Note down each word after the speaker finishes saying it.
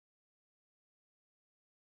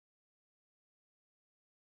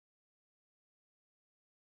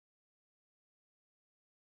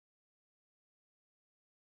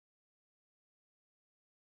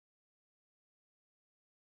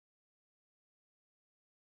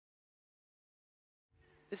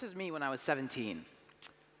This is me when I was 17.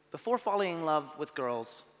 Before falling in love with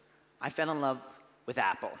girls, I fell in love with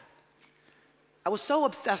Apple. I was so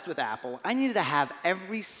obsessed with Apple, I needed to have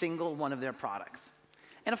every single one of their products.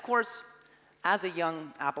 And of course, as a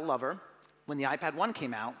young Apple lover, when the iPad 1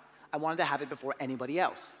 came out, I wanted to have it before anybody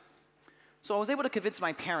else. So I was able to convince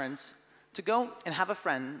my parents to go and have a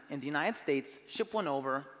friend in the United States ship one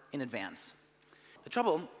over in advance. The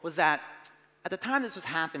trouble was that at the time this was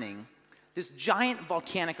happening, this giant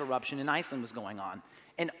volcanic eruption in Iceland was going on,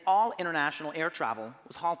 and all international air travel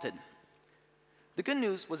was halted. The good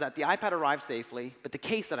news was that the iPad arrived safely, but the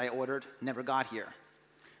case that I ordered never got here.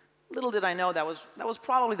 Little did I know that was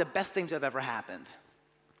probably the best thing to have ever happened.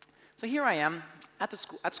 So here I am at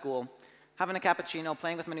school, having a cappuccino,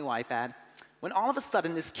 playing with my new iPad, when all of a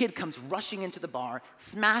sudden this kid comes rushing into the bar,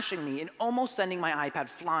 smashing me, and almost sending my iPad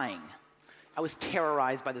flying. I was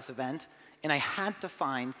terrorized by this event, and I had to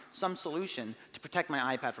find some solution to protect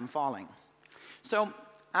my iPad from falling. So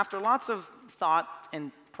after lots of thought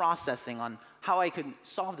and processing on how I could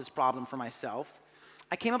solve this problem for myself,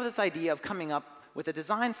 I came up with this idea of coming up with a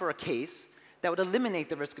design for a case that would eliminate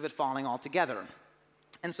the risk of it falling altogether.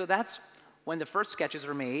 And so that's when the first sketches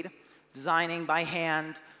were made, designing by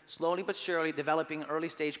hand, slowly but surely developing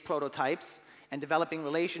early-stage prototypes, and developing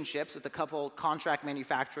relationships with a couple contract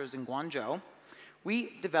manufacturers in Guangzhou.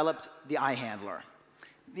 We developed the iHandler.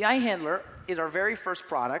 The iHandler is our very first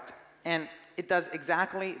product, and it does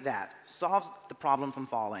exactly that, solves the problem from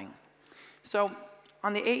falling. So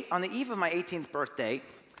on the eve of my 18th birthday,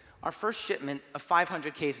 our first shipment of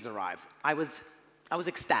 500 cases arrived. I was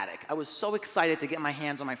ecstatic. I was so excited to get my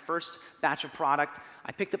hands on my first batch of product.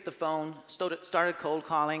 I picked up the phone, started cold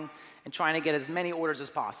calling, and trying to get as many orders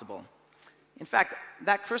as possible. In fact,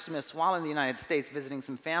 that Christmas, while in the United States visiting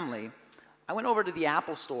some family, I went over to the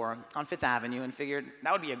Apple store on Fifth Avenue and figured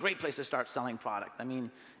that would be a great place to start selling product. I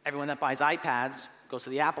mean, everyone that buys iPads goes to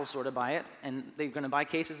the Apple store to buy it, and they're going to buy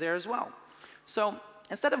cases there as well. So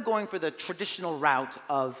instead of going for the traditional route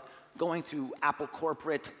of going through Apple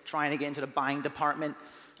corporate, trying to get into the buying department,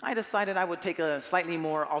 I decided I would take a slightly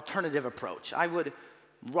more alternative approach. I would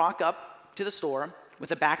rock up to the store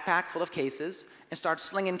with a backpack full of cases and start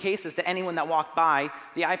slinging cases to anyone that walked by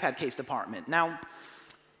the iPad case department. Now,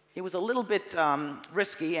 it was a little bit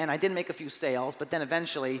risky, and I did make a few sales, but then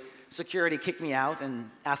eventually security kicked me out and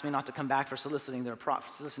asked me not to come back for soliciting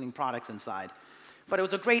products inside. But it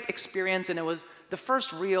was a great experience, and it was the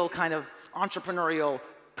first real kind of entrepreneurial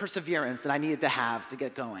perseverance that I needed to have to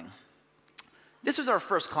get going. This was our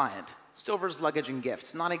first client, Silver's Luggage and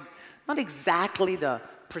Gifts. Not exactly the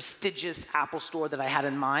prestigious Apple store that I had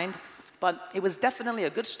in mind, but it was definitely a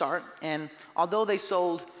good start, and although they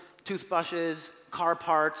sold toothbrushes, car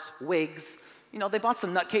parts, wigs, they bought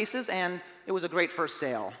some nutcases, and it was a great first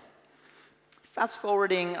sale. Fast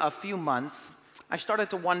forwarding a few months, I started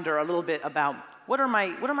to wonder a little bit about what are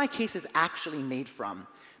my cases actually made from?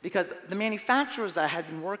 Because the manufacturers that I had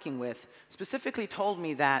been working with specifically told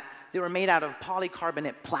me that they were made out of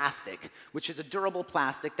polycarbonate plastic, which is a durable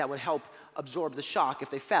plastic that would help absorb the shock if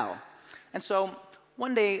they fell. And so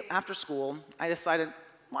one day after school, I decided,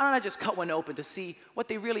 why don't I just cut one open to see what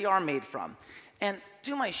they really are made from? And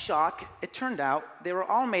to my shock, it turned out they were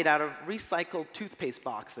all made out of recycled toothpaste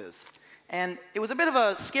boxes. And it was a bit of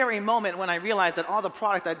a scary moment when I realized that all the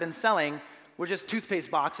product I'd been selling were just toothpaste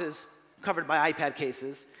boxes covered by iPad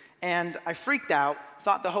cases. And I freaked out,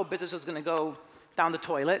 thought the whole business was going to go down the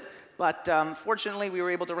toilet. But fortunately, we were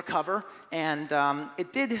able to recover. And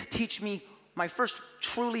it did teach me my first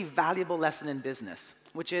truly valuable lesson in business,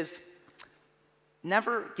 which is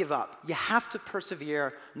never give up. You have to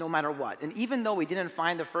persevere no matter what. And even though we didn't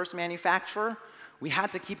find the first manufacturer, we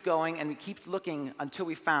had to keep going, and we keep looking until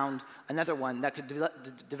we found another one that could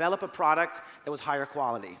develop a product that was higher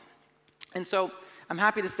quality. And so I'm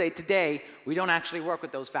happy to say today we don't actually work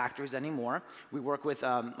with those factories anymore. We work with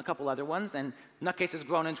a couple other ones, and Nutcase has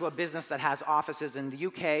grown into a business that has offices in the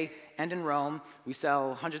UK and in Rome. We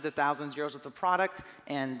sell hundreds of thousands of euros worth of product,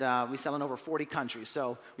 and we sell in over 40 countries.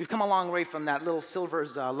 So we've come a long way from that little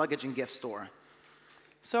Silver's luggage and gift store.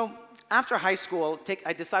 So after high school,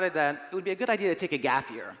 I decided that it would be a good idea to take a gap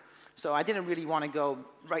year. So I didn't really want to go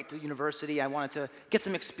right to university. I wanted to get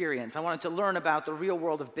some experience. I wanted to learn about the real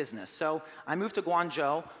world of business. So I moved to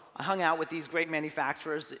Guangzhou. I hung out with these great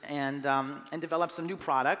manufacturers and developed some new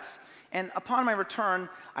products. And upon my return,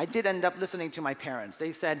 I did end up listening to my parents.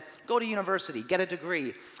 They said, go to university, get a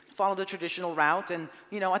degree, follow the traditional route, and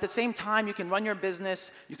at the same time, you can run your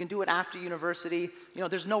business. You can do it after university.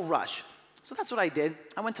 There's no rush. So that's what I did.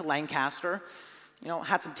 I went to Lancaster.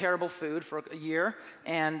 Had some terrible food for a year,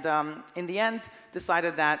 and in the end,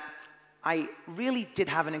 decided that I really did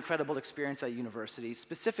have an incredible experience at university,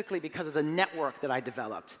 specifically because of the network that I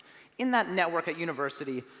developed. In that network at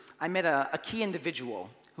university, I met a key individual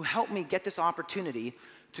who helped me get this opportunity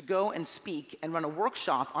to go and speak and run a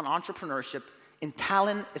workshop on entrepreneurship in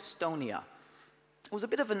Tallinn, Estonia. It was a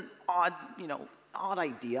bit of an odd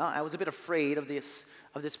idea. I was a bit afraid of this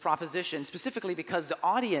proposition, specifically because the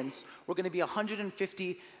audience were going to be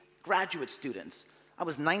 150 graduate students. I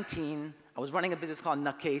was 19. I was running a business called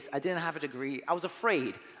Nutcase. I didn't have a degree. I was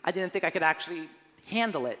afraid. I didn't think I could actually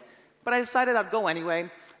handle it. But I decided I'd go anyway.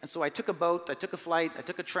 And so I took a boat, I took a flight, I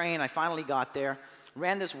took a train. I finally got there,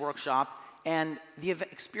 ran this workshop, and the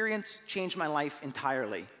experience changed my life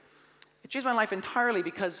entirely. It changed my life entirely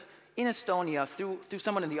because in Estonia, through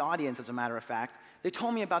someone in the audience, as a matter of fact, they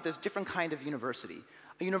told me about this different kind of university,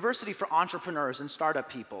 a university for entrepreneurs and startup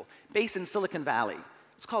people based in Silicon Valley.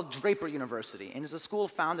 It's called Draper University, and it's a school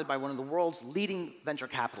founded by one of the world's leading venture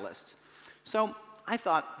capitalists. So I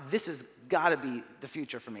thought, this has got to be the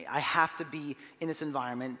future for me. I have to be in this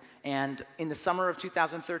environment. And in the summer of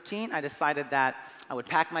 2013, I decided that I would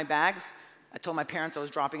pack my bags. I told my parents I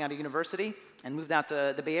was dropping out of university and moved out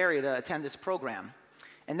to the Bay Area to attend this program.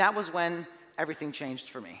 And that was when everything changed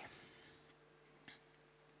for me.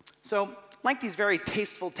 So, like these very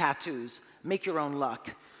tasteful tattoos, make your own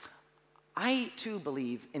luck. I, too,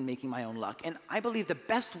 believe in making my own luck. And I believe the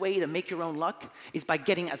best way to make your own luck is by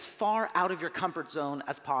getting as far out of your comfort zone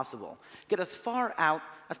as possible. Get as far out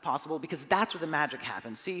as possible, because that's where the magic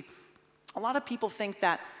happens. See, a lot of people think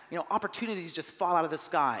that opportunities just fall out of the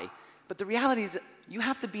sky. But the reality is that you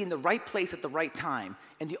have to be in the right place at the right time.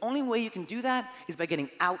 And the only way you can do that is by getting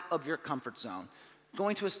out of your comfort zone.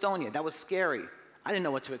 Going to Estonia, that was scary. I didn't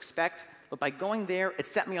know what to expect. But by going there, it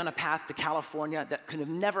set me on a path to California that could have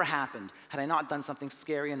never happened had I not done something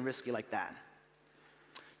scary and risky like that.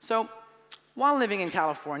 So, while living in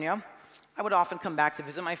California, I would often come back to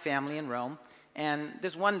visit my family in Rome. And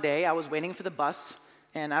this one day, I was waiting for the bus.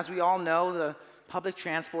 And as we all know, the public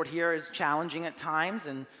transport here is challenging at times,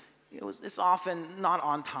 and it's often not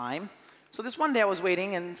on time. So this one day I was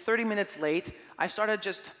waiting, and 30 minutes late, I started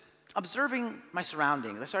just observing my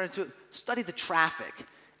surroundings. I started to study the traffic.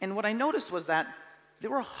 And what I noticed was that there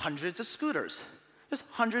were hundreds of scooters, just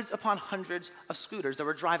hundreds upon hundreds of scooters that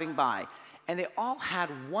were driving by. And they all had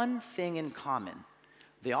one thing in common.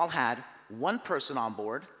 They all had one person on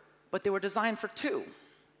board, but they were designed for two.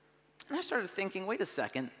 And I started thinking, wait a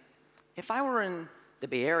second, if I were in the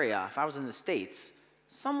Bay Area, if I was in the States,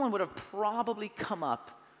 someone would have probably come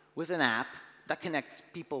up with an app that connects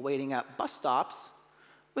people waiting at bus stops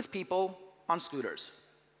with people on scooters.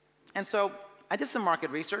 And so I did some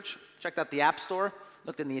market research, checked out the App Store,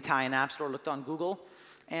 looked in the Italian App Store, looked on Google,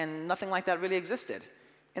 and nothing like that really existed.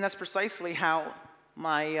 And that's precisely how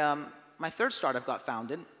my third startup got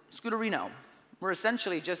founded, Scooterino. We're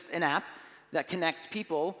essentially just an app that connects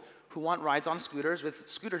people who want rides on scooters with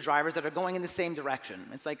scooter drivers that are going in the same direction.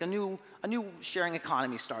 It's like a new sharing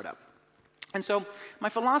economy startup. And so my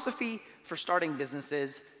philosophy for starting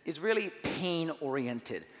businesses is really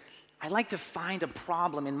pain-oriented. I like to find a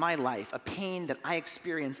problem in my life, a pain that I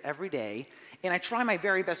experience every day, and I try my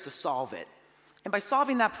very best to solve it. And by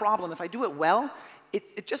solving that problem, if I do it well,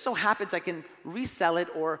 it just so happens I can resell it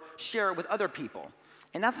or share it with other people.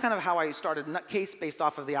 And that's kind of how I started Nutcase, based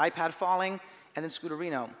off of the iPad falling, and then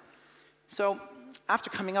Scooterino. So after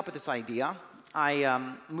coming up with this idea,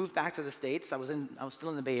 I moved back to the States. I was still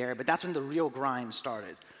in the Bay Area, but that's when the real grind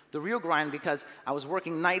started. The real grind, because I was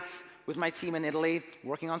working nights with my team in Italy,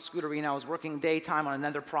 working on Scooterino. I was working daytime on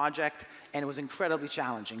another project, and it was incredibly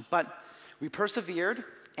challenging. But we persevered,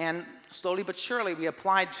 and slowly but surely, we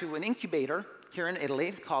applied to an incubator here in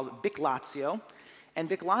Italy called Bic Lazio. And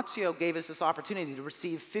Bic Lazio gave us this opportunity to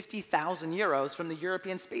receive 50,000 euros from the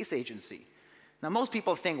European Space Agency. Now, most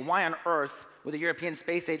people think, why on earth would the European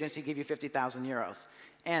Space Agency give you 50,000 euros?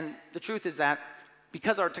 And the truth is that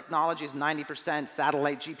because our technology is 90%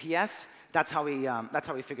 satellite GPS, that's how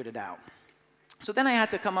we figured it out. So then I had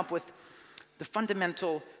to come up with the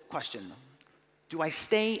fundamental question. Do I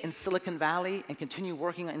stay in Silicon Valley and continue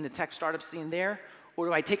working in the tech startup scene there? Or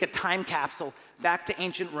do I take a time capsule back to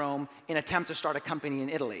ancient Rome and attempt to start a company in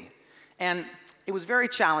Italy? And it was very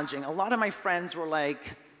challenging. A lot of my friends were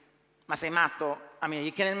like, ma sei matto? I mean, are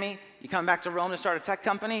you kidding me? You come back to Rome to start a tech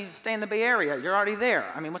company? Stay in the Bay Area. You're already there.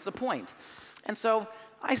 I mean, what's the point? And so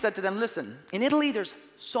I said to them, listen, in Italy, there's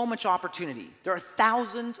so much opportunity. There are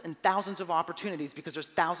thousands and thousands of opportunities because there's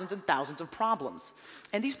thousands and thousands of problems.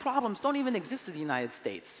 And these problems don't even exist in the United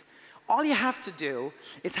States. All you have to do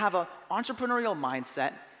is have an entrepreneurial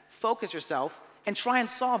mindset, focus yourself, and try and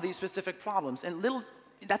solve these specific problems. And little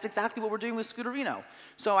that's exactly what we're doing with Scooterino.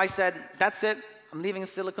 So I said, that's it. I'm leaving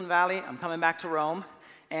Silicon Valley. I'm coming back to Rome.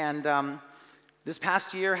 And this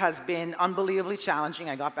past year has been unbelievably challenging.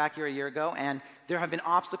 I got back here a year ago, and there have been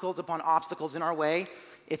obstacles upon obstacles in our way.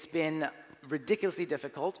 It's been ridiculously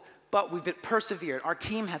difficult, but we've persevered. Our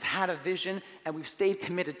team has had a vision, and we've stayed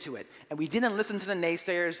committed to it. And we didn't listen to the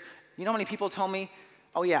naysayers. You know how many people told me,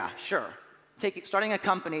 oh yeah, sure. Starting a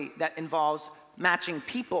company that involves matching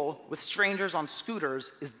people with strangers on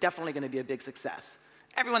scooters is definitely going to be a big success.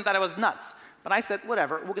 Everyone thought I was nuts, but I said,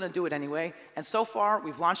 whatever, we're going to do it anyway. And so far,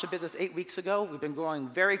 we've launched a business 8 weeks ago. We've been growing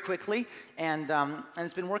very quickly, and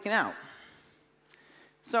it's been working out.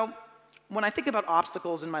 So when I think about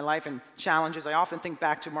obstacles in my life and challenges, I often think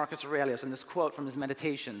back to Marcus Aurelius and this quote from his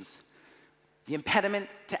Meditations. The impediment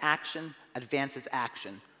to action advances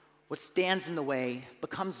action. What stands in the way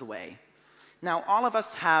becomes the way. Now, all of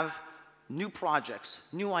us have new projects,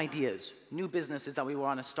 new ideas, new businesses that we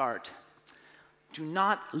want to start. Do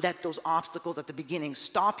not let those obstacles at the beginning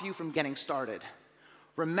stop you from getting started.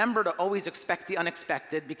 Remember to always expect the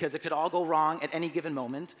unexpected, because it could all go wrong at any given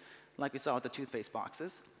moment, like we saw with the toothpaste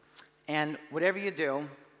boxes. And whatever you do,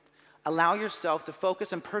 allow yourself to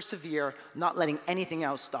focus and persevere, not letting anything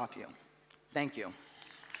else stop you. Thank you.